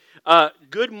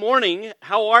Good morning.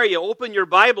 How are you? Open your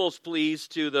Bibles, please,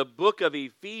 to the book of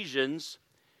Ephesians,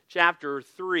 chapter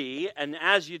 3. And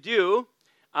as you do,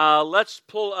 let's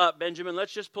pull up, Benjamin,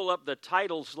 let's just pull up the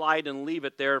title slide and leave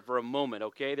it there for a moment,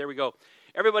 okay? There we go.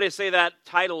 Everybody say that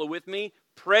title with me,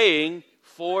 Praying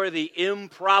for the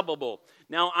Improbable.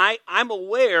 Now, I'm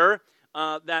aware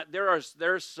that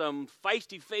there's some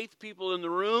feisty faith people in the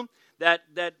room that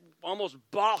almost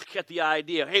balk at the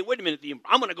idea. Hey, wait a minute,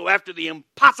 I'm going to go after the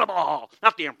impossible,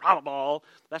 not the improbable.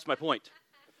 That's my point.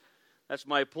 That's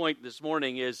my point this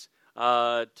morning is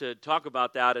to talk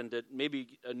about that and to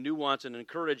maybe nuance and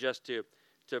encourage us to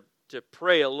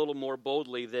pray a little more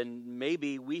boldly than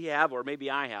maybe we have or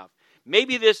maybe I have.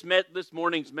 Maybe this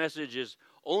morning's message is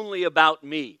only about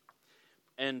me.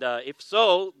 And if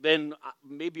so, then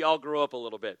maybe I'll grow up a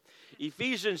little bit.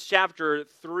 Ephesians chapter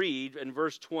 3 and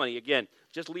verse 20. Again,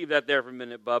 just leave that there for a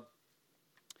minute, bub.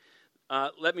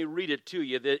 Let me read it to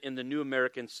you in the New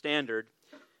American Standard.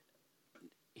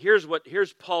 Here's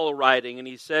Paul writing, and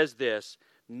he says this,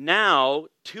 "Now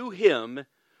to him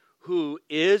who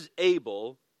is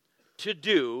able to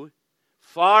do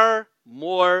far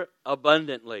more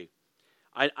abundantly."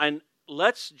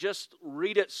 Let's just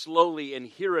read it slowly and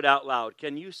hear it out loud.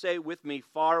 Can you say with me,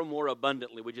 far more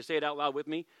abundantly? Would you say it out loud with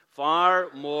me? Far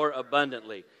more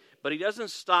abundantly. But he doesn't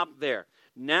stop there.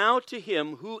 Now to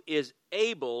him who is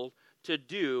able to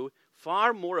do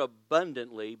far more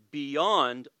abundantly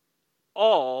beyond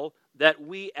all that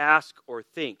we ask or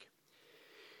think.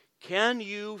 Can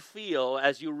you feel,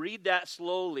 as you read that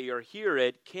slowly or hear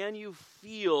it, can you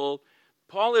feel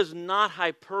Paul is not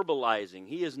hyperbolizing.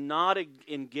 He is not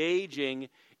engaging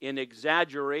in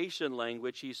exaggeration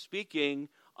language. He's speaking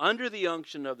under the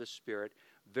unction of the Spirit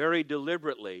very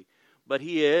deliberately. But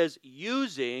he is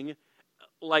using,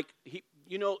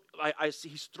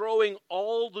 he's throwing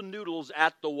all the noodles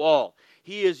at the wall.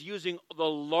 He is using the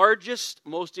largest,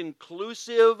 most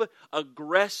inclusive,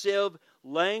 aggressive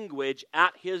language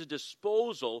at his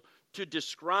disposal to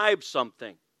describe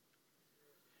something.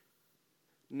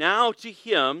 Now to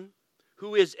him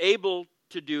who is able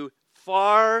to do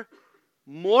far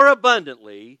more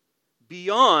abundantly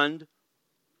beyond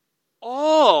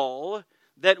all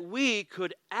that we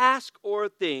could ask or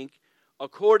think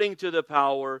according to the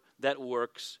power that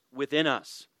works within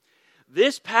us.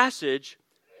 This passage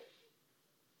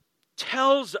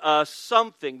tells us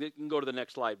something. You can go to the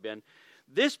next slide, Ben.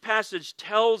 This passage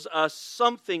tells us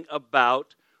something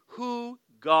about who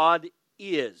God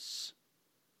is.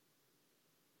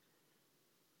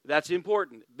 That's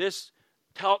important. This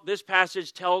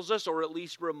passage tells us, or at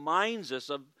least reminds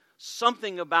us, of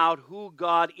something about who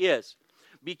God is.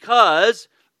 Because,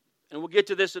 and we'll get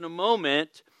to this in a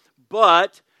moment,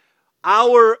 but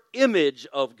our image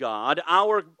of God,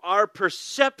 our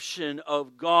perception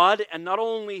of God, and not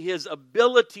only His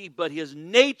ability, but His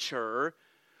nature,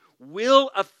 will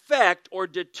affect or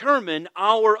determine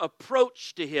our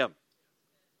approach to Him.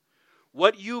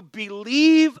 What you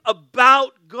believe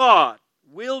about God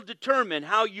will determine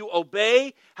how you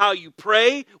obey, how you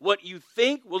pray, what you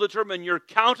think will determine your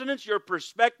countenance, your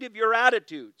perspective, your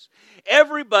attitudes.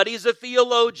 Everybody's a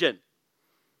theologian.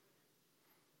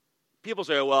 People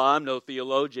say, well, I'm no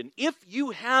theologian. If you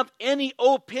have any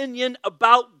opinion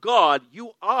about God,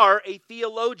 you are a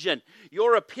theologian.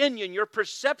 Your opinion, your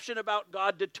perception about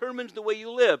God determines the way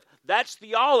you live. That's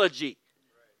theology.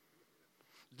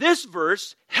 This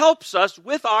verse helps us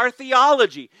with our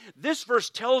theology. This verse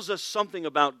tells us something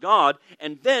about God,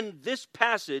 and then this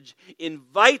passage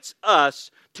invites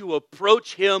us to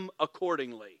approach Him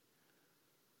accordingly.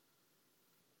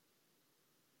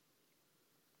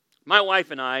 My wife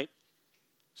and I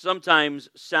sometimes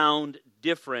sound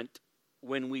different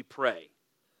when we pray.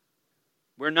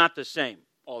 We're not the same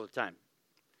all the time.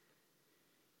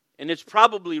 And it's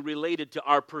probably related to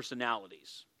our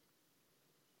personalities.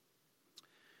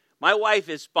 My wife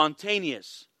is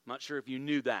spontaneous. I'm not sure if you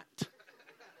knew that.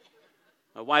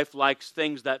 My wife likes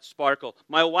things that sparkle.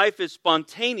 My wife is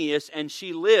spontaneous, and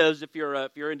she lives, if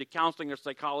you're into counseling or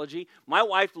psychology, my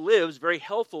wife lives very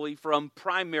healthily from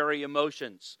primary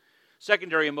emotions.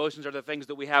 Secondary emotions are the things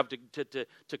that we have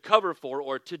to cover for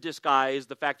or to disguise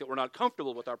the fact that we're not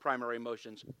comfortable with our primary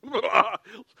emotions.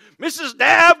 Mrs.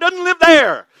 Dabb doesn't live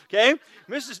there, okay?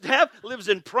 Mrs. Dabb lives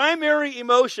in primary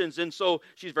emotions, and so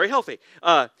she's very healthy.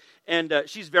 And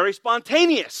she's very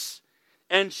spontaneous.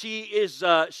 And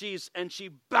she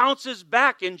bounces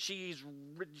back, and she's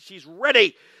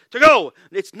ready to go.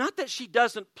 It's not that she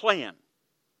doesn't plan.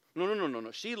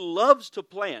 No. She loves to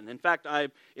plan. In fact,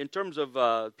 in terms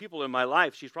of people in my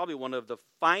life, she's probably one of the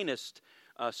finest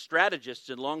strategists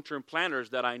and long-term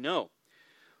planners that I know.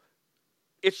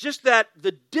 It's just that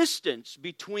the distance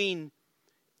between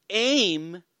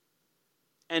aim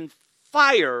and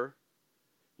fire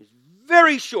is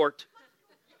very short.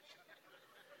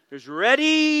 There's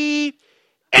ready,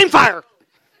 aim, fire.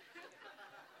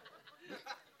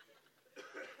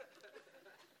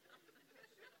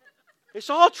 It's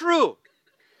all true.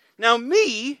 Now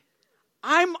me,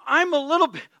 I'm a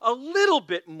little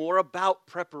bit more about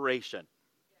preparation.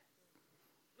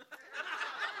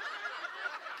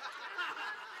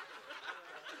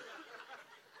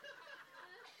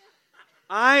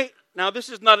 Now this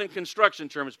is not in construction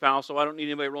terms, pal, so I don't need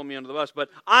anybody to roll me under the bus, but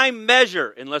I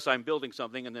measure, unless I'm building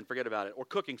something and then forget about it, or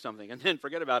cooking something and then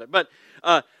forget about it. But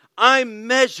I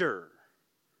measure.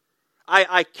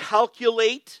 I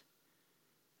calculate,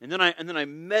 and then I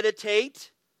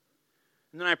meditate,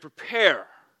 and then I prepare.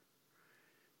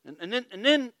 And then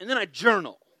I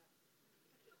journal.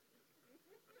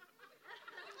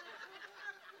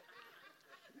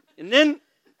 And then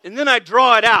I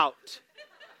draw it out.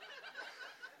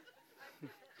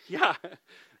 Yeah,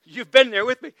 you've been there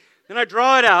with me. Then I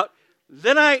draw it out.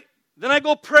 Then I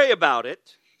go pray about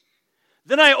it.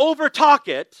 Then I overtalk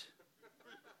it.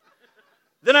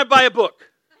 Then I buy a book.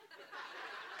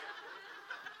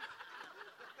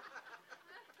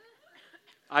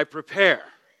 I prepare.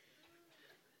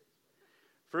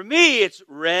 For me, it's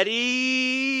ready,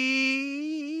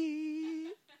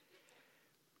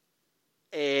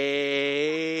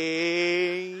 aim,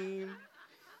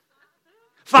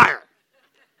 fire.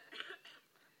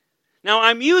 Now,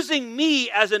 I'm using me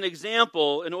as an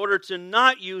example in order to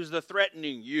not use the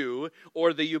threatening you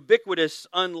or the ubiquitous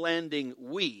unlanding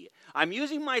we. I'm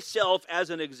using myself as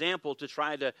an example to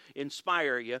try to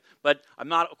inspire you, but I'm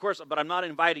not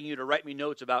inviting you to write me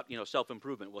notes about,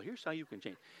 self-improvement. Well, here's how you can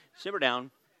change. Simmer down.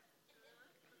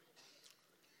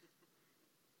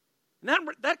 And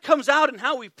that comes out in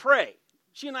how we pray.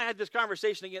 She and I had this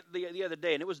conversation again the other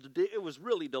day, and it was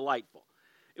really delightful.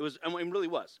 It really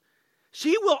was.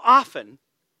 She will often,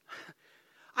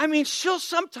 she'll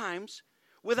sometimes,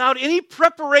 without any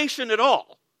preparation at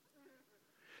all,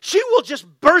 she will just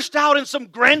burst out in some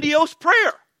grandiose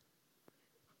prayer.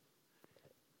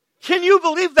 Can you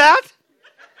believe that?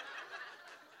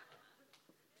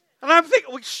 And I'm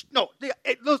thinking,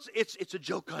 it's a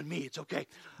joke on me. It's okay.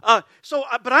 But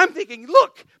I'm thinking,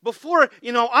 look, before,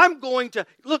 I'm going to,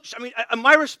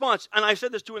 my response, and I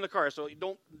said this too in the car, so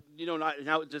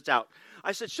now it's out.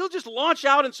 I said, she'll just launch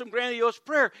out in some grandiose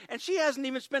prayer, and she hasn't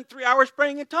even spent 3 hours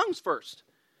praying in tongues first.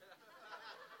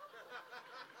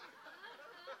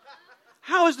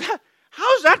 How is that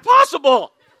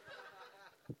possible?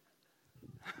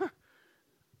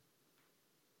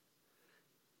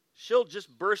 She'll just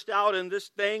burst out in this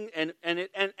thing, and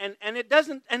it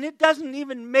doesn't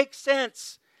even make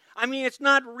sense. It's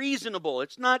not reasonable.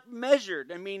 It's not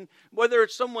measured. Whether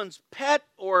it's someone's pet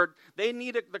or they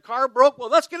need the car broke, well,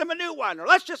 let's get them a new one, or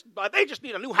they just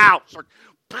need a new house, or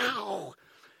pow.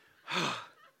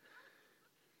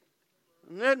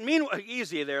 Meanwhile,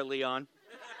 easy there, Leon.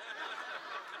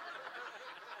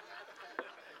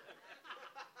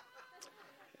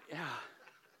 Yeah.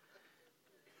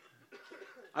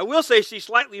 I will say she's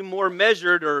slightly more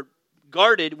measured or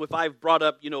guarded if I've brought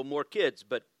up, more kids,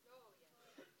 but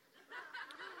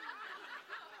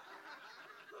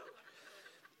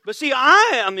see,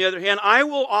 I, on the other hand, I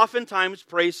will oftentimes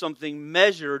pray something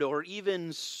measured or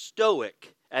even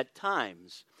stoic at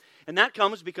times. And that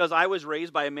comes because I was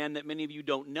raised by a man that many of you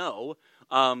don't know,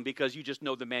 because you just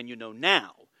know the man you know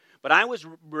now. But I was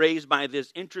raised by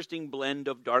this interesting blend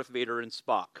of Darth Vader and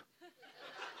Spock.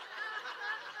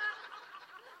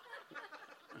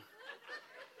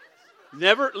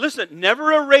 Never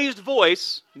a raised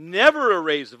voice,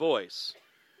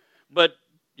 but,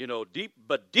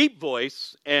 deep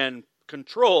voice and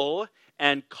control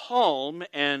and calm,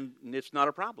 and it's not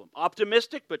a problem.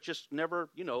 Optimistic, but just never,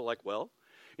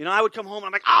 I would come home and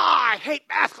I'm like, I hate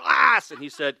math class. And he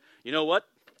said, you know what,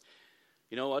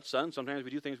 son, sometimes we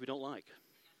do things we don't like.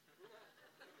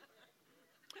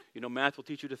 Math will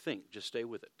teach you to think, just stay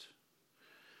with it.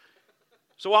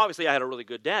 So obviously I had a really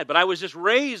good dad, but I was just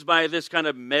raised by this kind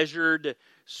of measured,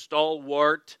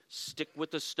 stalwart, stick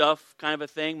with the stuff kind of a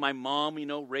thing. My mom,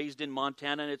 raised in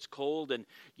Montana and it's cold, and,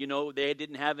 they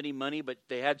didn't have any money, but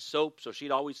they had soap, so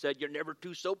she'd always said, you're never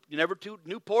too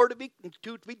poor to be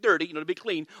dirty, to be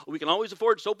clean. We can always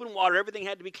afford soap and water. Everything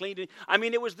had to be cleaned.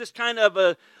 It was this kind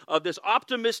of this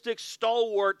optimistic,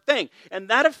 stalwart thing, and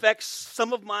that affects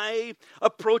some of my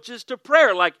approaches to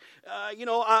prayer. Like,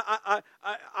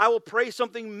 I will pray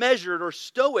something measured or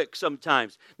stoic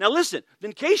sometimes. Now listen,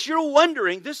 in case you're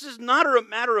wondering, this is not a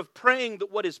matter of praying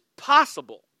that what is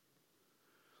possible.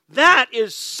 That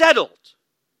is settled.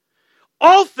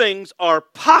 All things are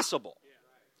possible.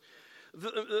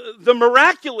 The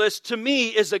miraculous to me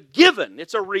is a given.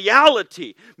 It's a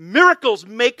reality. Miracles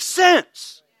make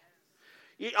sense.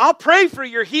 I'll pray for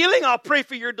your healing. I'll pray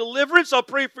for your deliverance. I'll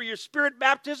pray for your spirit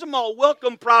baptism. I'll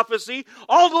welcome prophecy.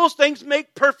 All those things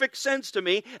make perfect sense to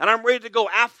me, and I'm ready to go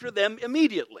after them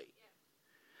immediately.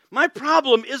 My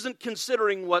problem isn't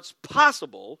considering what's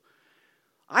possible.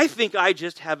 I think I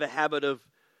just have a habit of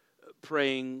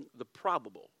praying the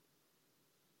probable.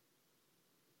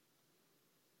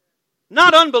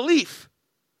 Not unbelief,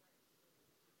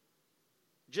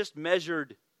 just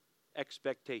measured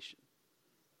expectation.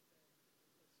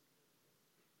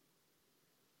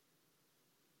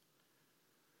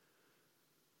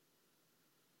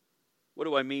 What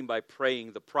do I mean by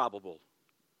praying the probable?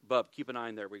 Bub, keep an eye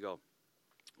on there. We go.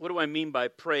 What do I mean by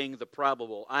praying the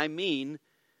probable? I mean,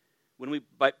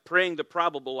 by praying the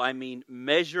probable, I mean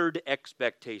measured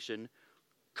expectation,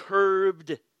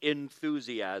 curbed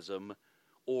enthusiasm,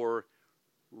 or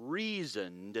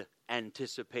reasoned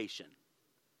anticipation.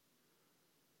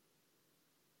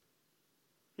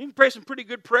 You can pray some pretty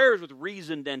good prayers with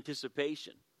reasoned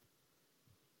anticipation.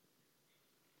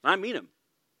 I mean them.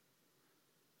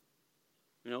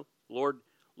 Lord,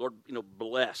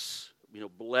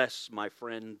 bless my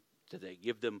friend today.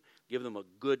 Give them a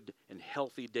good and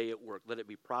healthy day at work. Let it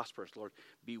be prosperous, Lord.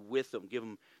 Be with them.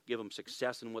 Give them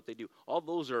success in what they do. All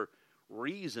those are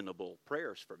reasonable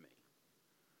prayers for me.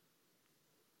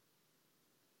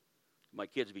 My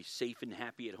kids be safe and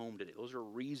happy at home today. Those are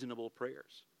reasonable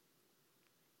prayers.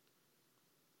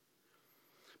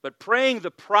 But praying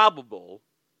the probable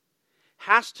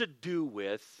has to do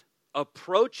with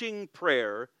approaching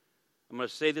prayer. I'm going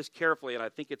to say this carefully, and I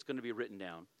think it's going to be written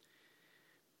down.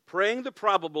 Praying the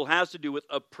probable has to do with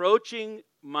approaching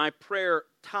my prayer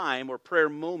time or prayer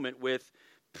moment with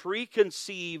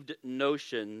preconceived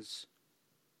notions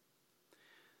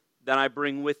that I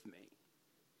bring with me.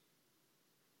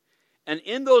 And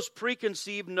in those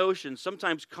preconceived notions,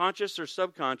 sometimes conscious or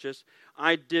subconscious,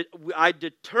 I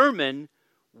determine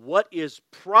what is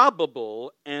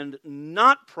probable and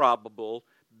not probable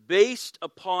based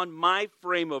upon my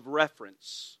frame of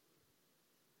reference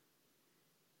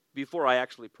before I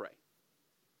actually pray.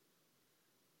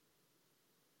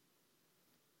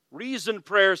 Reasoned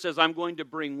prayer says I'm going to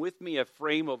bring with me a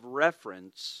frame of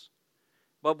reference.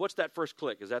 Bub, what's that first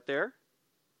click? Is that there?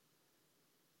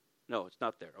 No, it's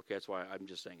not there. Okay, that's why I'm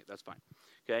just saying it. That's fine.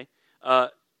 Okay?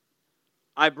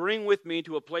 I bring with me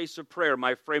to a place of prayer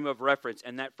my frame of reference,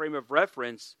 and that frame of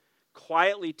reference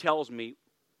quietly tells me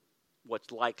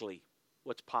what's likely,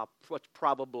 what's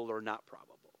probable or not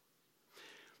probable.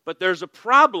 But there's a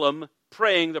problem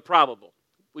praying the probable.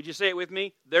 Would you say it with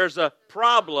me? There's a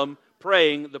problem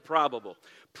praying the probable.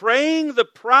 Praying the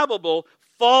probable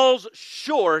falls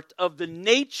short of the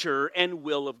nature and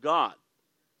will of God.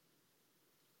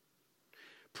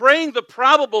 Praying the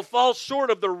probable falls short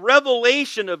of the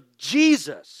revelation of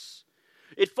Jesus.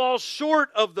 It falls short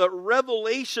of the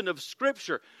revelation of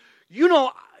Scripture.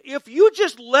 If you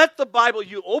just let the Bible,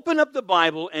 you open up the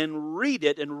Bible and read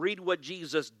it, and read what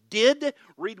Jesus did,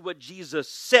 read what Jesus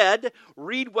said,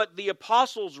 read what the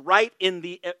apostles write in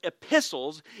the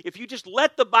epistles, if you just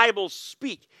let the Bible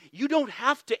speak, you don't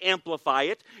have to amplify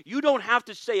it, you don't have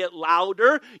to say it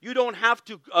louder, you don't have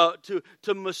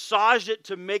to massage it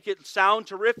to make it sound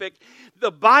terrific.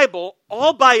 The Bible,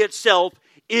 all by itself,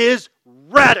 is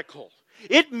radical.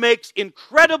 It makes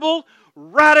incredible,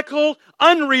 radical,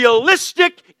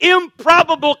 unrealistic,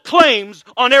 improbable claims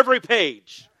on every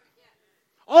page.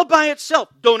 All by itself.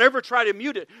 Don't ever try to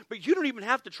mute it, but you don't even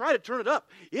have to try to turn it up.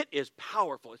 It is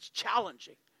powerful. It's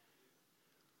challenging.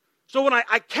 So when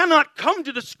I cannot come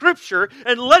to the Scripture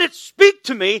and let it speak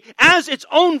to me as its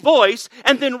own voice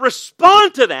and then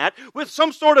respond to that with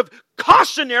some sort of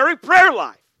cautionary prayer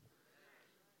life.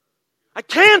 I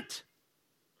can't.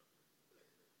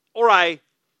 Or I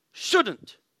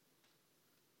shouldn't.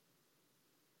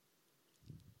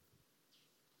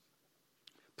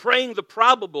 Praying the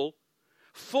probable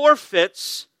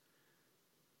forfeits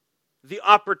the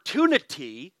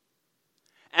opportunity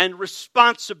and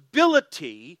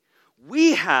responsibility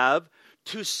we have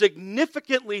to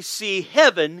significantly see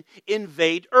heaven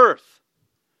invade earth.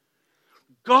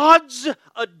 God's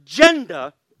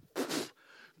agenda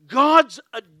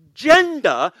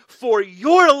for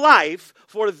your life,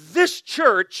 for this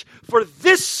church, for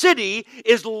this city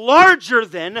is larger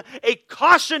than a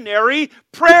cautionary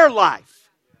prayer life.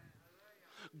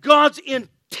 God's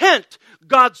intent,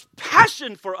 God's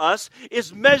passion for us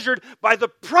is measured by the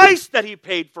price that He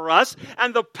paid for us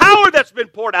and the power that's been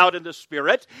poured out in the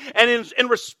Spirit. And in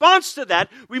response to that,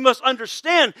 we must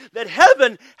understand that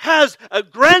heaven has a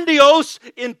grandiose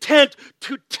intent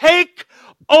to take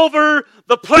over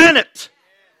the planet.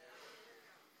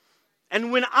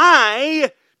 And when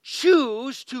I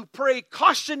choose to pray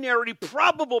cautionary,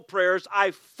 probable prayers,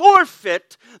 I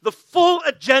forfeit the full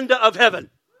agenda of heaven.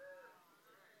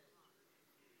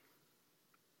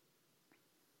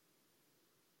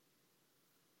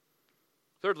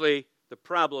 Thirdly, the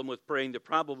problem with praying the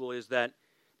probable is that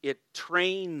it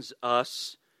trains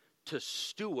us to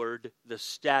steward the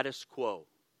status quo.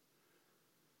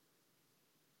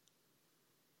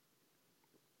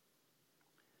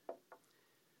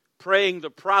 Praying the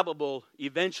probable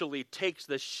eventually takes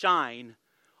the shine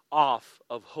off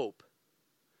of hope.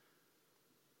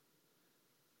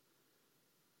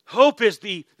 Hope is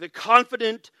the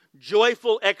confident,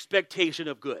 joyful expectation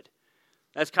of good.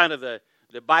 That's kind of the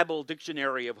Bible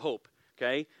dictionary of hope,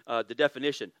 okay? The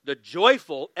definition. The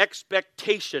joyful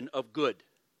expectation of good.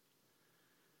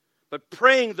 But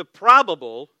praying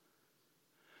probable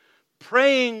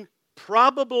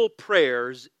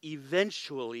prayers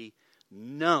eventually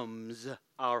numbs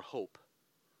our hope.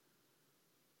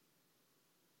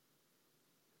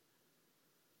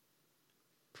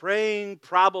 Praying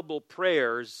probable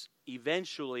prayers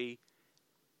eventually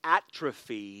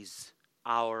atrophies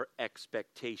our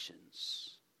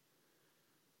expectations.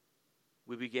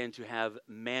 We begin to have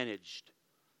managed,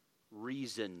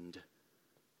 reasoned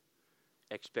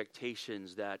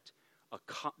expectations that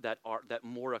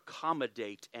more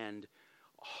accommodate and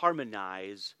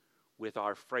harmonize with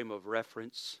our frame of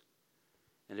reference,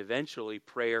 and eventually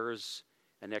prayers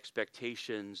and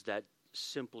expectations that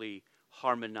simply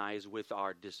harmonize with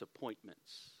our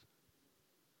disappointments.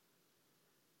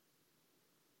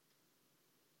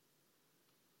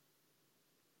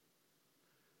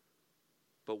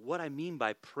 But what I mean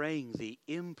by praying the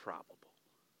improbable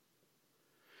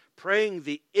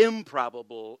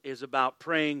is about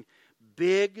praying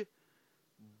big,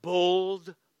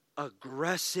 bold,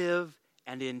 aggressive,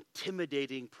 and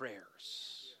intimidating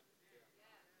prayers.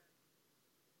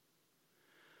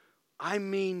 I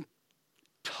mean,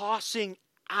 tossing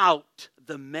out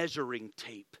the measuring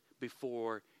tape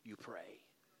before you pray.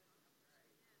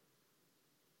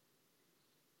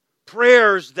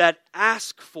 Prayers that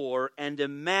ask for and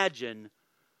imagine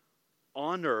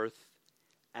on earth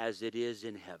as it is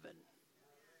in heaven.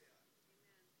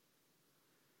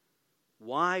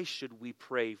 Why should we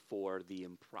pray for the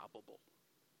improbable?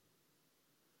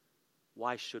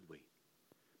 Why should we?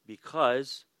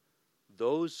 Because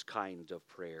those kinds of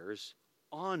prayers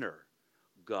honor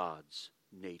God's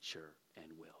nature and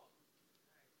will.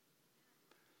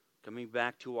 Coming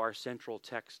back to our central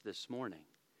text this morning,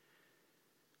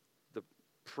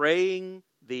 praying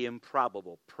the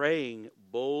improbable, praying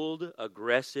bold,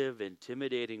 aggressive,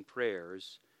 intimidating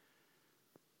prayers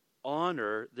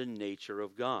honor the nature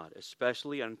of God,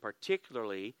 especially and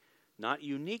particularly, not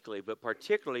uniquely, but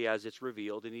particularly as it's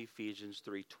revealed in Ephesians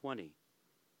 3:20.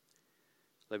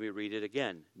 Let me read it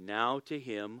again. Now to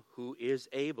Him who is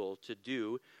able to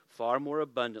do far more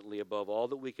abundantly above all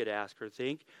that we could ask or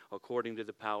think, according to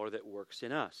the power that works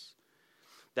in us.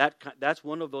 That's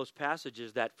one of those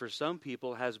passages that for some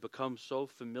people has become so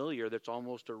familiar that's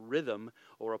almost a rhythm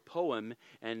or a poem,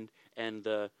 and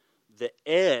the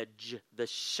edge, the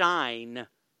shine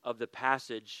of the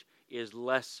passage is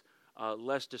less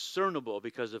discernible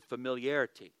because of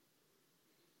familiarity.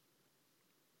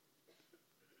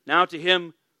 Now to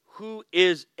Him who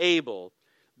is able.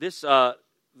 This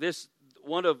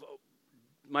one of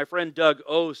my friend Doug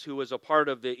Oase, who was a part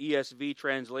of the ESV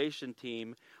translation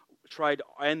team, tried,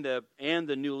 and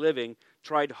the New Living,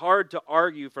 tried hard to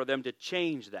argue for them to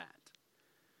change that,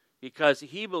 because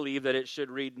he believed that it should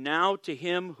read, now to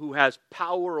Him who has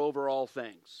power over all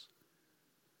things.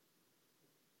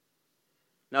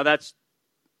 Now that's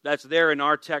there in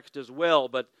our text as well,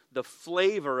 but the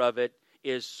flavor of it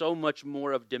is so much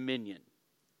more of dominion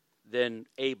than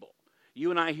able.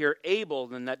 You and I hear able,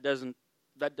 then that doesn't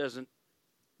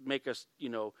make us,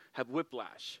 have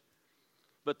whiplash.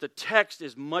 But the text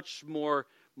is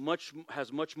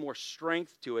has much more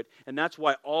strength to it, and that's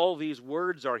why all these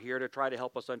words are here to try to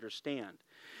help us understand.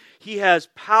 He has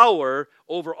power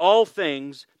over all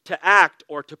things to act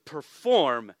or to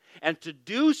perform, and to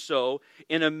do so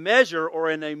in a measure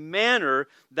or in a manner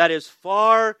that is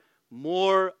far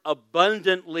more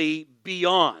abundantly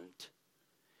beyond.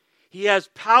 He has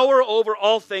power over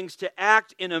all things to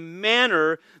act in a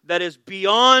manner that is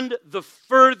beyond the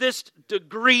furthest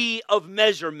degree of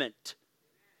measurement.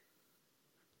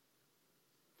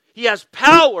 He has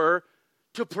power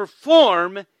to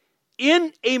perform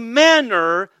in a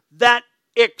manner that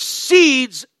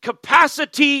exceeds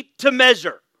capacity to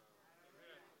measure.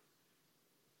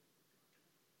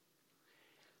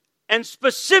 And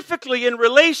specifically in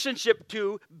relationship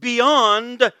to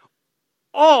beyond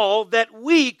all that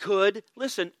we could,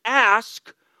 listen,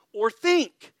 ask or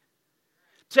think.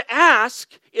 To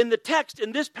ask in the text,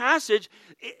 in this passage,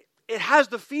 it has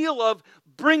the feel of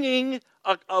bringing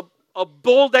a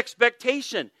bold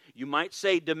expectation. You might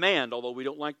say demand, although we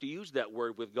don't like to use that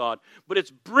word with God. But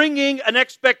it's bringing an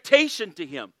expectation to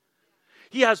Him.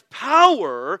 He has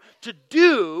power to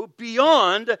do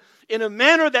beyond, in a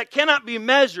manner that cannot be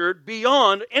measured,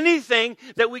 beyond anything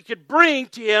that we could bring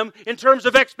to Him in terms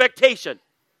of expectation.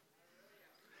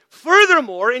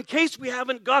 Furthermore, in case we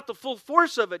haven't got the full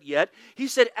force of it yet, He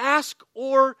said, ask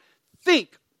or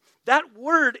think. That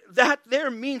word, that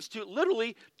there means to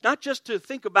literally, not just to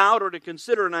think about or to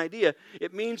consider an idea,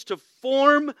 it means to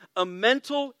form a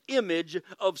mental image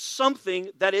of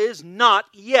something that is not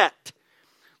yet.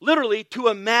 Literally, to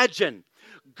imagine.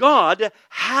 God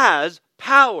has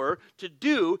power to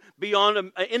do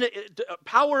beyond,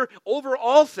 power over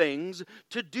all things,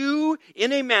 to do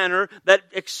in a manner that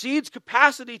exceeds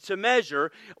capacity to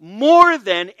measure, more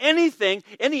than anything,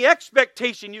 any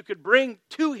expectation you could bring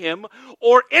to Him,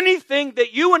 or anything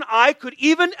that you and I could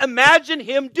even imagine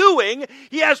Him doing.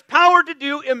 He has power to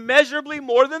do immeasurably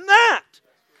more than that.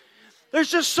 There's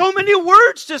just so many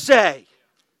words to say.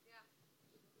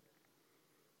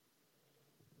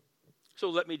 So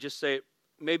let me just say it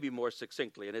maybe more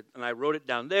succinctly. And I wrote it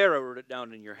down there. I wrote it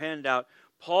down in your handout.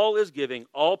 Paul is giving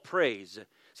all praise.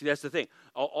 See, that's the thing.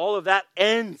 All of that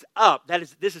ends up.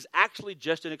 This is actually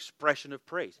just an expression of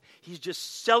praise. He's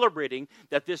just celebrating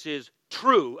that this is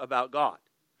true about God.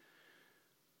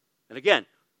 And again,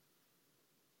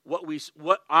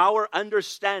 what our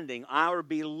understanding, our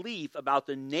belief about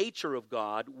the nature of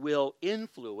God will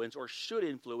influence or should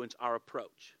influence our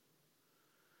approach.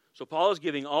 So Paul is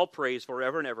giving all praise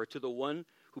forever and ever to the one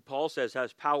who Paul says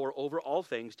has power over all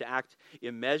things to act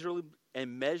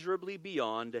immeasurably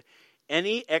beyond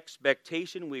any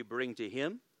expectation we bring to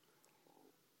Him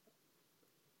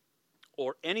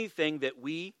or anything that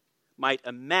we might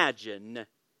imagine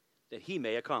that He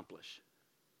may accomplish.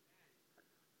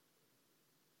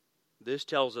 This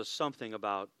tells us something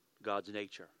about God's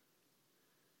nature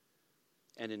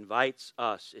and invites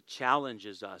us, it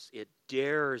challenges us, it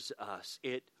dares us,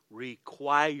 it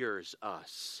requires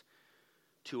us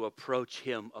to approach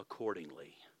Him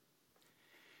accordingly.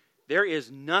 There is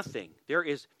nothing,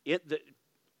 the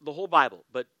whole Bible,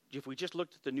 but if we just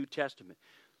looked at the New Testament,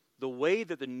 the way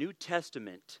that the New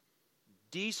Testament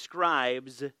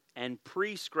describes and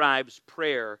prescribes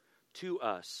prayer to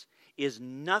us is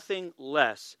nothing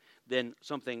less than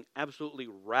something absolutely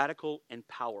radical and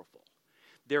powerful.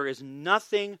 There is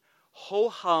nothing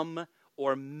ho-hum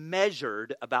or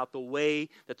measured about the way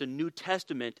that the New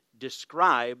Testament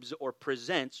describes or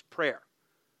presents prayer.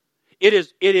 It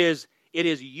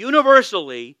is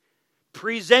universally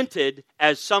presented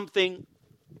as something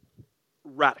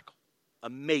radical,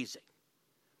 amazing.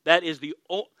 That is the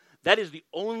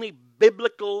only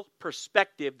biblical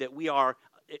perspective that we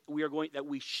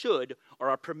should or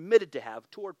are permitted to have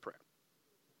toward prayer.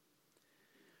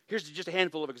 Here's just a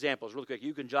handful of examples real quick.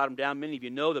 You can jot them down. Many of you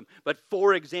know them. But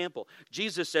for example,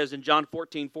 Jesus says in John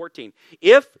 14:14,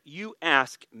 if you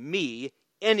ask me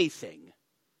anything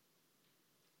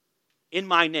in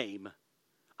my name,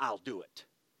 I'll do it.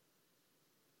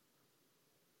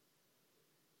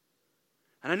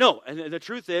 And I know, and the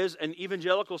truth is, and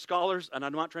evangelical scholars, and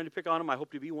I'm not trying to pick on them, I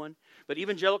hope to be one, but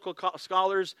evangelical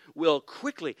scholars will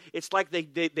quickly, it's like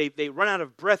they run out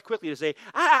of breath quickly to say,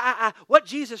 what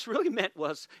Jesus really meant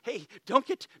was, hey, don't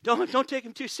take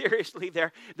him too seriously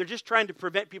there. They're just trying to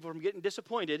prevent people from getting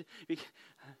disappointed.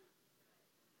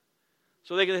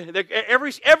 So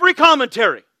every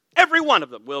commentary, every one of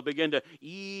them will begin to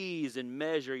ease and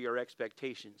measure your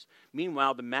expectations.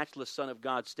 Meanwhile, the matchless Son of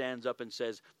God stands up and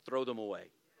says, throw them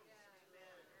away.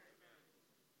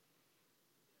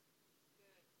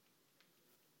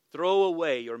 Throw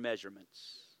away your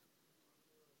measurements.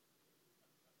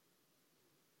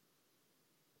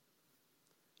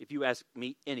 If you ask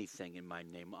me anything in my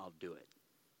name, I'll do it.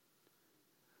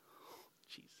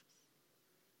 Jesus.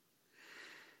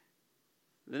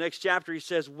 The next chapter he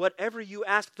says, whatever you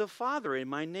ask the Father in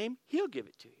my name, He'll give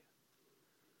it to you.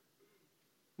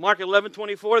 Mark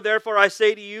 11:24, therefore I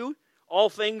say to you, all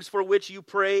things for which you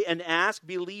pray and ask,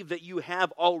 believe that you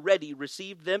have already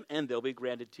received them, and they'll be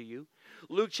granted to you.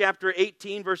 Luke chapter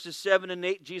 18, verses 7 and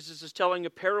 8, Jesus is telling a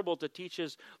parable to teach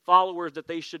his followers that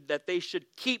they should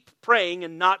keep praying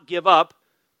and not give up.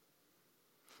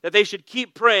 That they should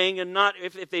keep praying and not,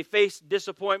 if they face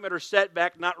disappointment or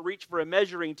setback, not reach for a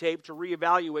measuring tape to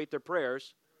reevaluate their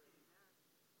prayers.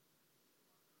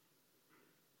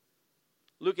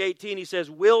 Luke 18, he says,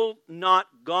 "Will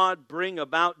not God bring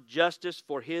about justice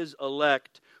for his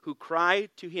elect who cry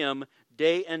to him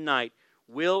day and night?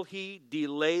 Will he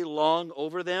delay long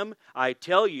over them? I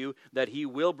tell you that he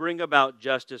will bring about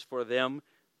justice for them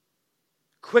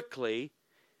quickly."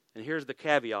 And here's the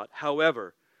caveat.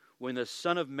 "However, when the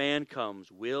Son of Man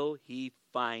comes, will he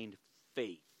find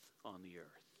faith on the earth?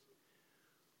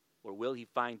 Or will he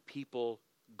find people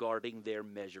guarding their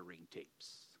measuring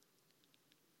tapes?"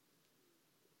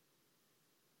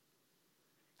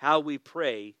 How we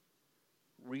pray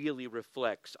really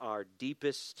reflects our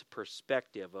deepest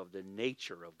perspective of the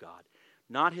nature of God,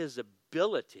 not his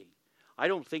ability. I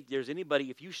don't think there's anybody,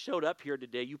 if you showed up here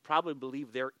today, you probably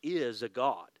believe there is a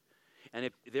God. And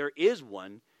if there is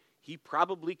one, he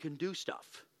probably can do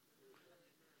stuff.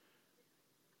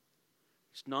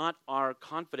 It's not our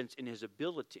confidence in his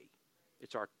ability.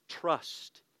 It's our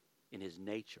trust in his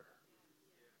nature.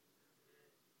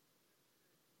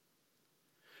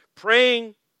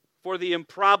 Praying for the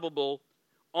improbable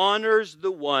honors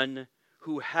the one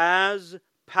who has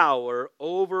power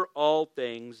over all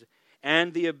things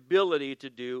and the ability to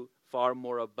do far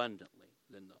more abundantly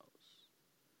than those.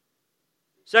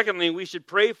 Secondly, we should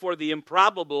pray for the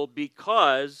improbable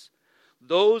because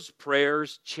those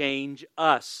prayers change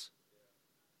us.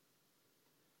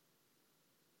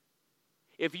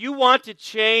 If you want to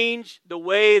change the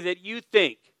way that you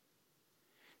think,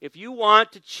 if you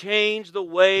want to change the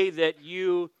way that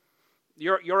your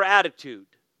attitude,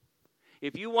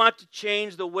 if you want to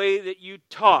change the way that you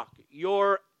talk,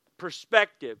 your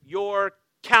perspective, your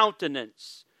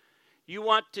countenance, you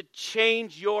want to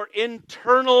change your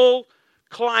internal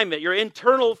climate, your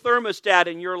internal thermostat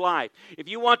in your life, if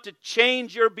you want to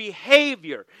change your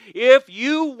behavior, if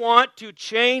you want to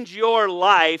change your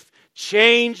life,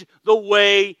 change the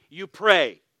way you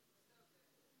pray.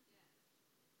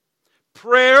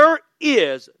 Prayer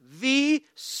is the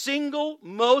single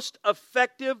most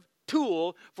effective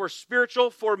tool for spiritual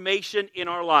formation in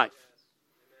our life.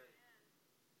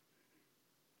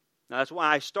 Now, that's why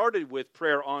I started with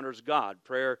prayer honors God.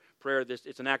 Prayer,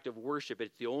 it's an act of worship.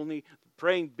 It's the only,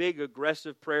 praying big,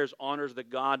 aggressive prayers honors the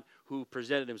God who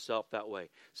presented himself that way.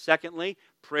 Secondly,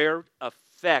 prayer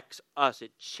affects us.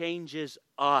 It changes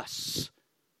us.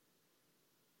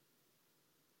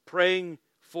 Praying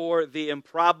for the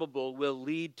improbable will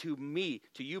lead to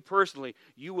you personally.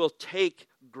 You will take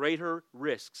greater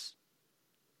risks.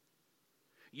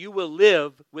 You will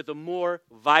live with a more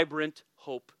vibrant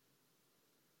hope.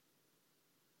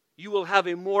 You will have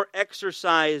a more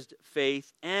exercised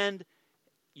faith, and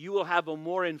you will have a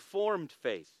more informed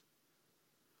faith.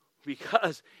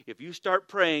 Because if you start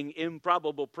praying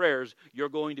improbable prayers, you're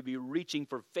going to be reaching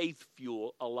for faith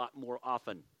fuel a lot more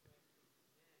often.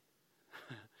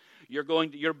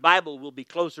 Your Bible will be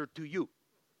closer to you.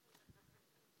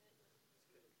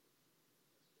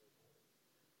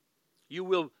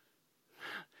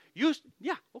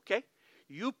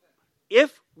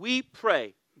 If we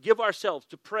pray, give ourselves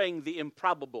to praying the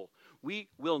improbable, we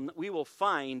will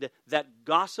find that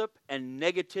gossip and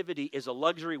negativity is a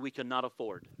luxury we cannot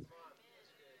afford.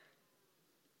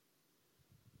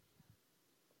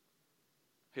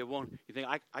 You think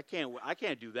I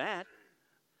can't do that.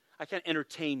 I can't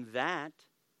entertain that.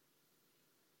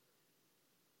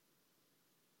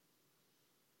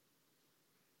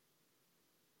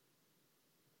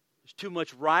 There's too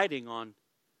much riding on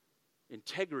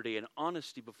integrity and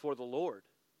honesty before the Lord.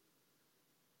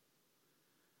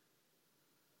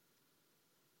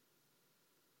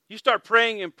 You start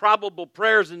praying improbable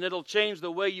prayers and it'll change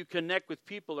the way you connect with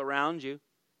people around you.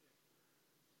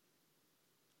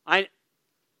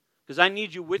 Because I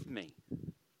need you with me.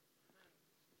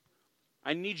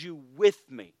 I need you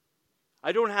with me.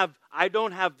 I don't have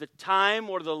the time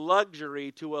or the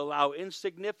luxury to allow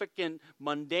insignificant,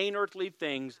 mundane earthly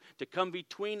things to come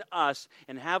between us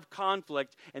and have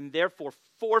conflict and therefore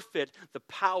forfeit the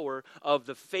power of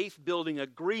the faith-building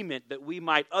agreement that we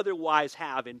might otherwise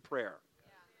have in prayer.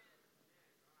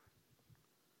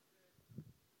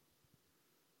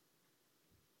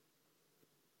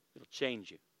 It'll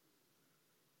change you.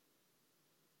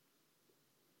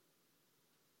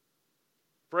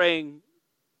 Praying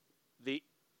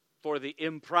for the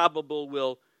improbable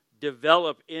will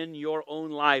develop in your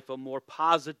own life a more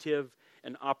positive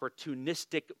and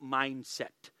opportunistic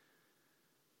mindset.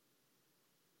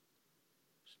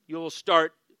 you'll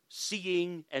start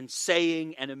seeing and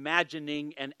saying and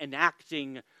imagining and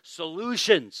enacting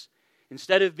solutions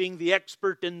instead of being the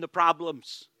expert in the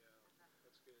problems.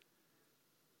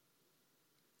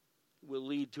 Will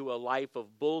lead to a life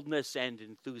of boldness and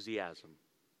enthusiasm.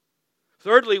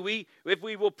 Thirdly, if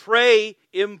we will pray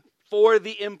for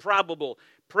the improbable,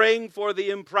 praying for the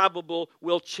improbable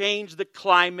will change the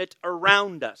climate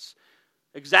around us.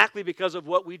 Exactly because of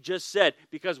what we just said.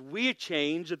 Because we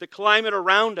change the climate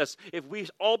around us. If we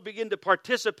all begin to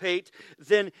participate,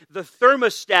 then the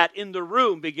thermostat in the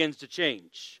room begins to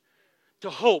change to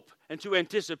hope and to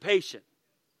anticipation.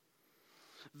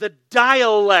 The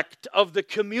dialect of the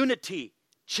community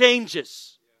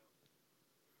changes.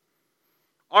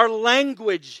 Our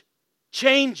language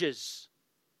changes.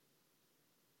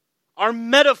 Our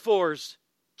metaphors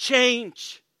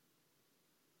change.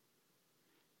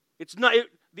 It's not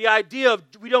the idea of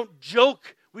we don't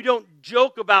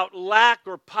joke about lack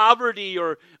or poverty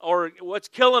or what's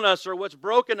killing us or what's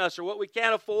broken us or what we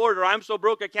can't afford or I'm so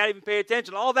broke I can't even pay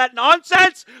attention. All that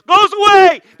nonsense goes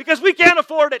away because we can't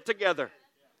afford it together.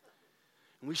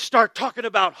 And we start talking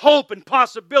about hope and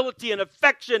possibility and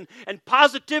affection and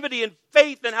positivity and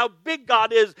faith and how big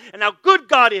God is and how good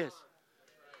God is.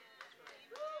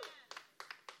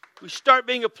 We start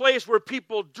being a place where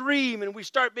people dream, and we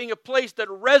start being a place that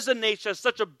resonates as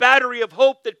such a battery of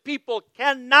hope that people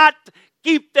cannot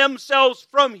keep themselves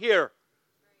from here.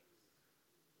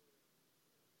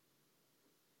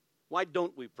 Why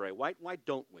don't we pray? Why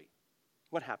don't we?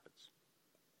 What happens?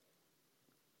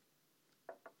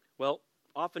 Well,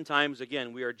 oftentimes,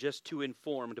 again, we are just too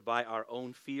informed by our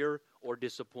own fear or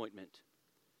disappointment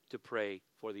to pray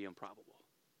for the improbable.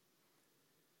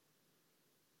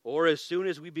 Or as soon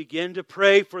as we begin to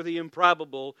pray for the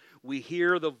improbable, we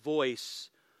hear the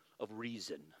voice of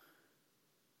reason.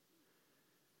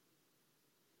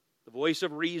 The voice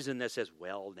of reason that says,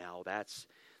 well, now that's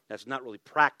not really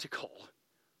practical.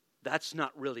 That's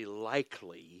not really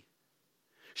likely.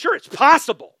 Sure, it's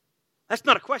possible. That's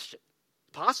not a question.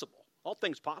 It's possible. All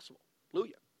things possible.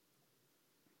 Hallelujah.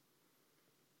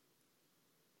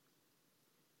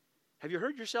 Have you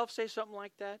heard yourself say something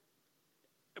like that?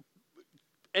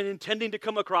 And intending to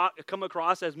come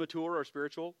across as mature or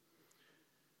spiritual?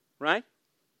 Right?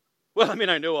 Well, I mean,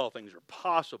 I know all things are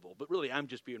possible, but really I'm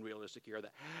just being realistic here.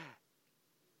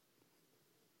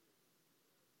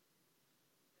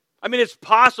 I mean, it's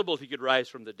possible he could rise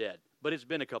from the dead, but it's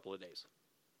been a couple of days.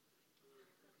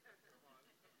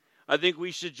 I think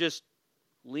we should just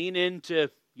lean into,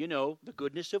 the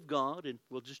goodness of God, and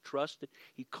we'll just trust that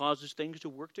He causes things to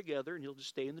work together, and He'll just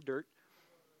stay in the dirt.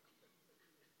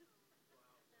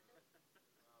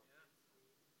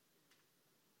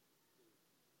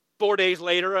 Four days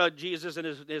later, Jesus and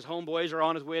his homeboys are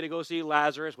on his way to go see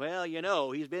Lazarus. Well,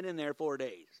 he's been in there 4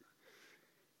 days.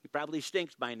 He probably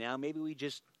stinks by now. Maybe we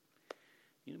just,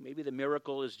 maybe the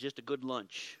miracle is just a good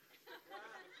lunch.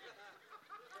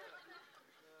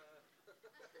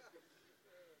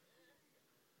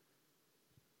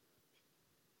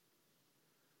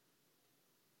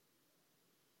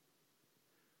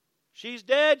 She's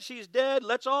dead,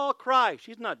 let's all cry.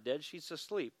 She's not dead, she's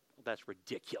asleep. Well, that's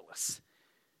ridiculous.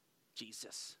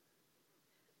 Jesus.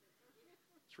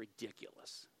 It's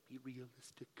ridiculous. Be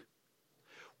realistic.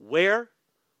 Where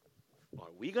are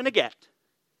we going to get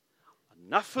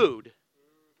enough food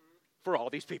for all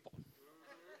these people?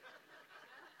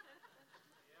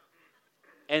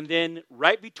 And then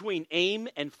right between aim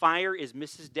and fire is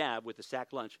Mrs. Dab with the sack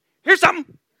lunch. Here's something!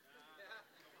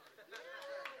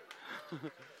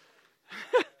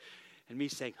 And me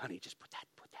saying, honey, just put that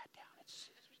down. It's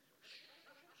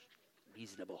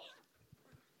reasonable.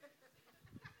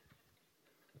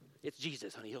 It's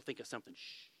Jesus, honey. He'll think of something.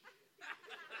 Shh.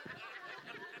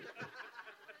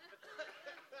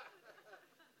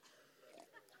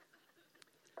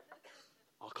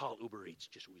 I'll call Uber Eats.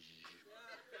 Just.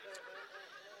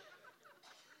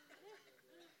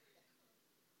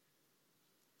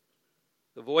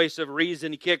 The voice of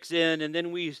reason kicks in, and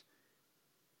then we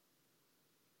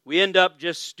end up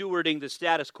just stewarding the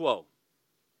status quo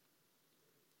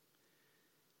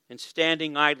and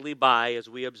standing idly by as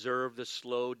we observe the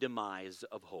slow demise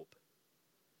of hope.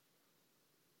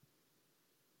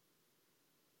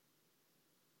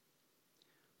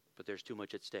 But there's too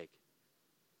much at stake.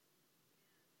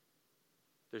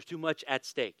 There's too much at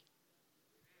stake.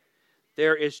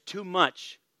 There is too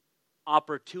much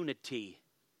opportunity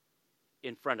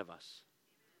in front of us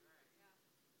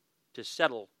to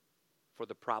settle for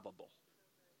the probable.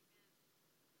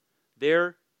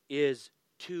 There is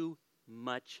too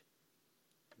much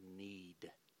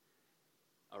need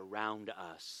around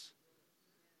us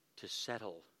to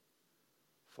settle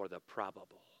for the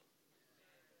probable.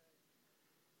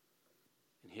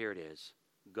 And here it is.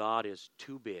 God is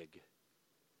too big.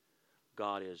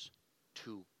 God is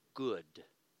too good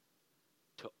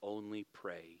to only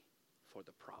pray for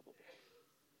the probable.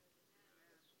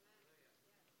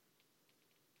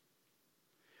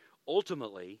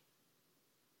 Ultimately,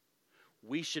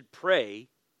 we should pray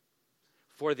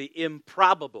for the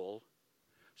improbable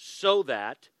so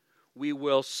that we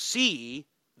will see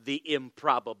the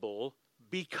improbable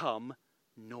become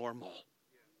normal.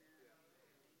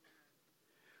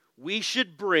 We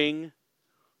should bring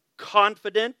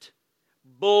confident,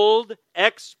 bold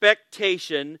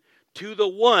expectation to the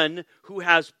one who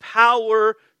has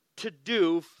power to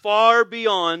do far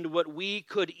beyond what we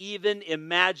could even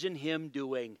imagine him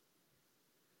doing.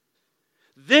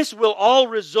 This will all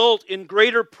result in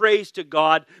greater praise to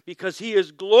God because he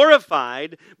is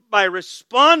glorified by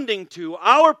responding to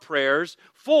our prayers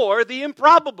for the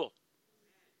improbable.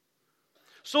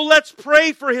 So let's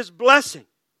pray for his blessing.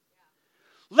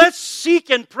 Let's seek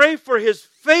and pray for his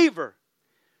favor.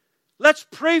 Let's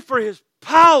pray for his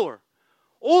power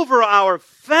over our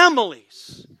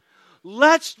families.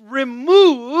 Let's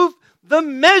remove the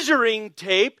measuring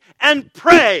tape and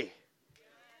pray.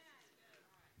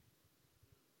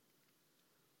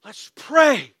 Let's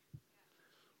pray.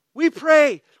 We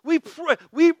pray.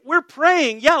 We're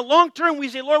praying. Yeah, long term we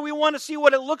say, Lord, we want to see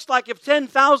what it looks like if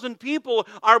 10,000 people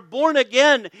are born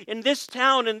again in this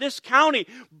town, in this county.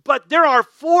 But there are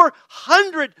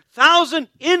 400,000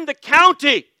 in the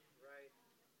county.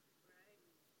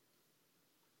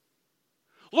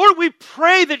 Lord, we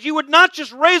pray that you would not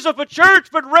just raise up a church,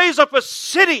 but raise up a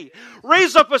city.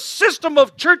 Raise up a system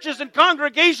of churches and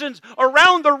congregations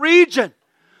around the region.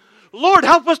 Lord,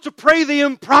 help us to pray the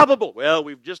improbable. Well,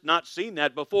 we've just not seen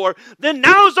that before. Then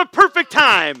now's a perfect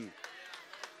time.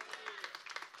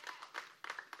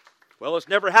 Well, it's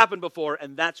never happened before,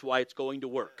 and that's why it's going to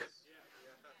work.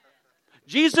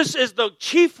 Jesus is the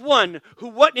chief one who,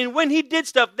 when he did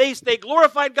stuff, they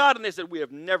glorified God, and they said, we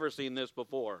have never seen this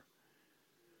before.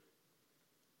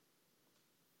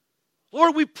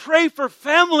 Lord, we pray for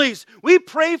families. We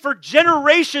pray for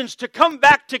generations to come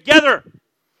back together.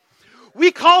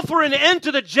 We call for an end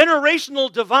to the generational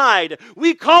divide.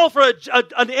 We call for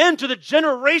an end to the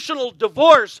generational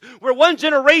divorce, where one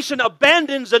generation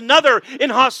abandons another in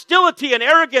hostility and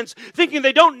arrogance, thinking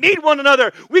they don't need one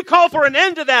another. We call for an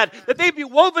end to that they be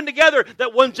woven together,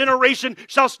 that one generation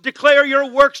shall declare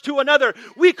your works to another.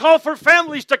 We call for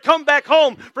families to come back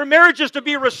home, for marriages to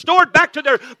be restored back to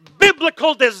their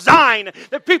biblical design,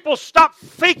 that people stop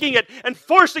faking it and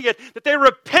forcing it, that they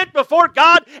repent before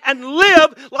God and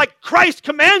live like Christ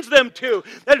commands them to.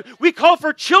 That we call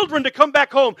for children to come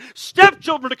back home,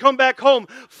 stepchildren to come back home,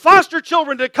 foster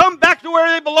children to come back to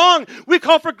where they belong. We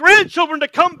call for grandchildren to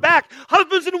come back,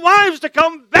 husbands and wives to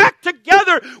come back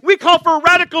together. We call for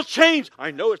radical change.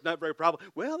 I know it's not very probable.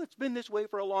 Well, it's been this way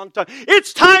for a long time.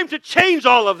 It's time to change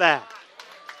all of that.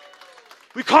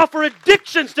 We call for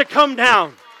addictions to come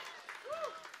down.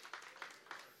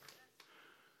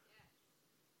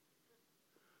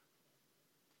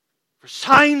 For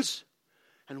signs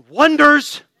and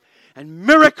wonders and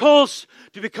miracles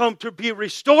to be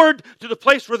restored to the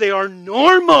place where they are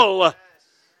normal.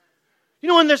 You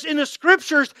know, in the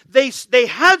scriptures, they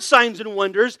had signs and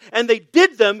wonders, and they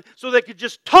did them so they could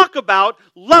just talk about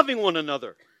loving one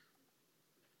another.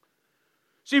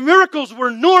 See, miracles were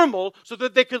normal so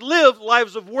that they could live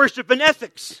lives of worship and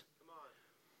ethics.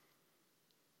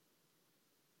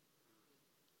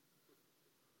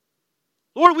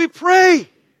 Lord, we pray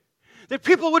that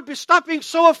people would stop being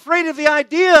so afraid of the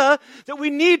idea that we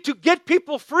need to get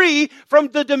people free from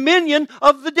the dominion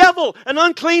of the devil and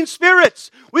unclean spirits.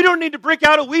 We don't need to break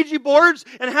out Ouija boards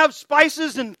and have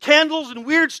spices and candles and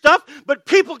weird stuff, but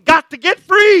people got to get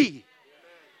free.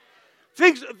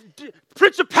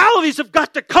 Principalities have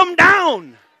got to come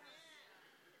down.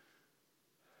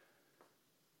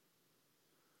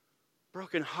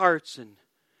 Broken hearts and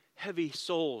heavy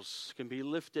souls can be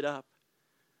lifted up.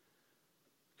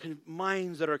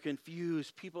 Minds that are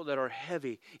confused, people that are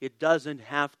heavy. It doesn't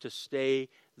have to stay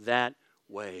that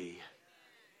way.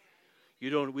 We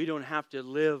don't have to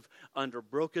live under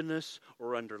brokenness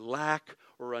or under lack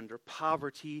or under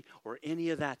poverty or any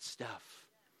of that stuff.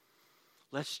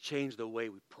 Let's change the way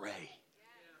we pray.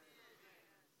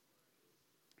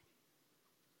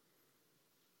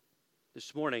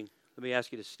 This morning, let me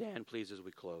ask you to stand, please, as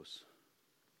we close.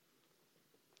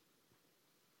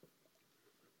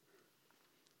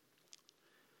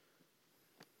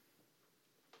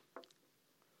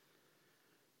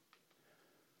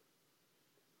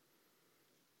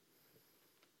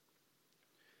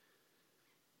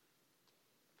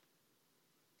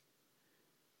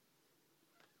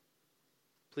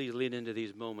 Please lean into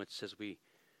these moments as we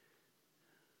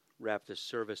wrap this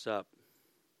service up.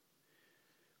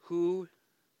 Who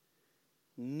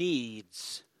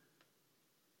needs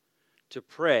to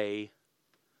pray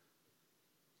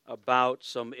about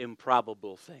some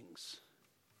improbable things?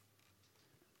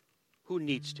 Who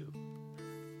needs to?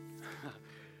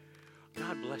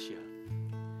 God bless you.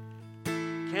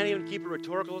 Can't even keep it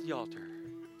rhetorical at the altar.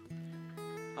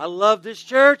 I love this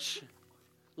church.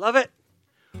 Love it.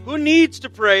 Who needs to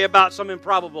pray about some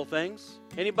improbable things?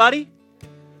 Anybody?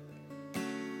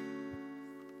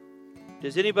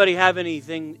 Does anybody have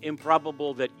anything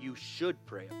improbable that you should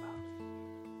pray about?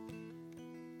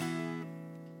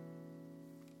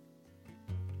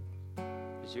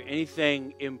 Is there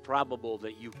anything improbable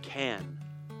that you can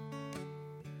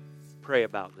pray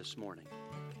about this morning?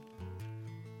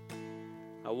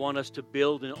 I want us to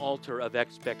build an altar of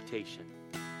expectation.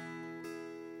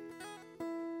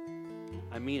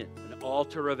 I mean it, an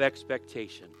altar of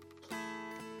expectation.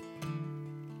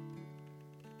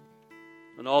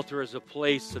 An altar is a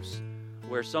place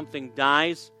where something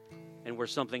dies and where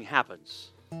something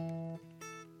happens.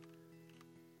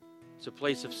 It's a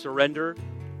place of surrender.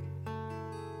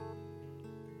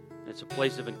 It's a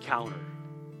place of encounter.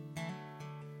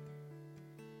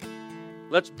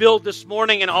 Let's build this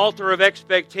morning an altar of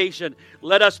expectation.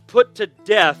 Let us put to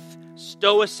death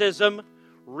stoicism,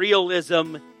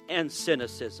 realism, and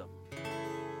cynicism.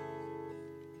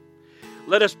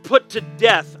 Let us put to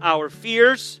death our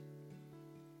fears,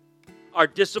 our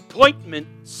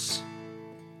disappointments,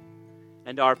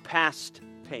 and our past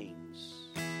pains.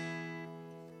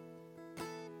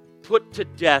 Put to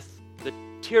death the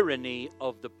tyranny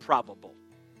of the probable.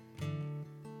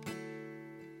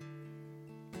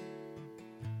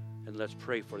 And let's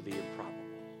pray for the improbable.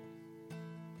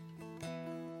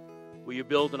 Will you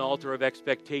build an altar of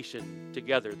expectation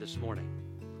together this morning?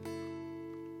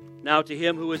 Now to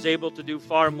Him who is able to do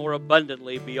far more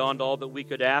abundantly beyond all that we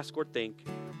could ask or think,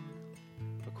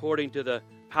 according to the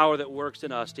power that works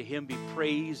in us, to Him be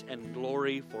praise and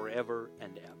glory forever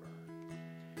and ever.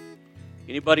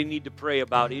 Anybody need to pray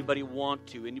about? Anybody want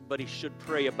to? Anybody should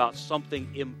pray about something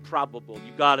improbable?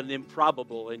 You got an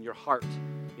improbable in your heart,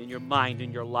 in your mind,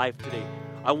 in your life today.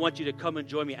 I want you to come and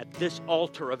join me at this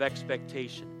altar of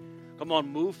expectation. Come on,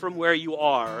 move from where you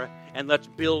are and let's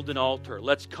build an altar.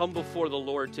 Let's come before the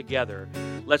Lord together.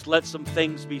 Let's let some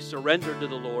things be surrendered to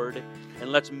the Lord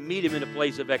and let's meet Him in a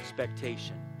place of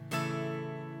expectation.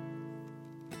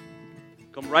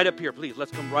 Come right up here, please.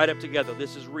 Let's come right up together.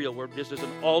 This is real. This is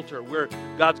an altar where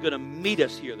God's going to meet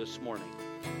us here this morning.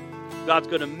 God's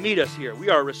going to meet us here. We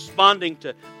are responding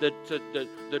to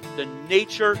the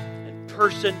nature and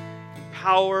person and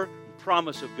power and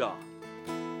promise of God.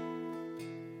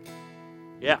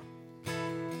 Yeah.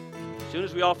 As soon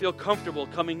as we all feel comfortable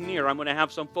coming near, I'm going to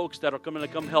have some folks that are going to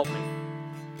come help me.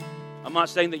 I'm not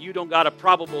saying that you don't got a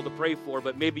probable to pray for,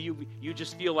 but maybe you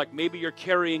just feel like maybe you're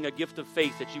carrying a gift of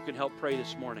faith that you can help pray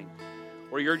this morning.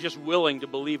 Or you're just willing to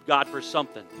believe God for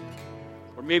something.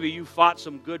 Or maybe you fought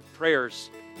some good prayers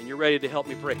and you're ready to help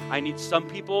me pray. I need some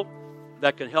people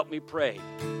that can help me pray.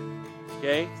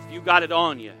 Okay? If you got it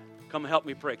on you, come help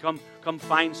me pray. Come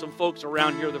find some folks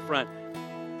around here at the front.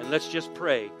 And let's just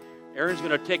pray. Aaron's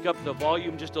going to take up the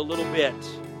volume just a little bit.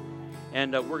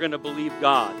 And we're going to believe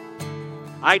God.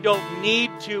 I don't need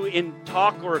to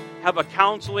talk or have a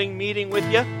counseling meeting with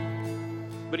you.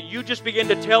 But you just begin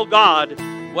to tell God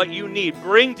what you need.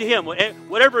 Bring to Him.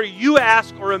 Whatever you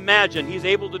ask or imagine, He's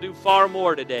able to do far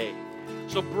more today.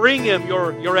 So bring Him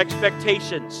your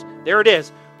expectations. There it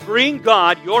is. Bring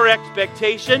God your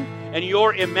expectation and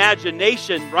your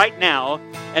imagination right now.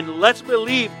 And let's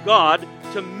believe God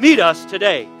to meet us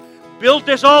today. Build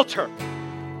this altar.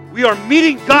 We are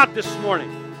meeting God this morning.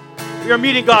 We are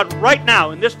meeting God right now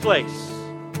in this place.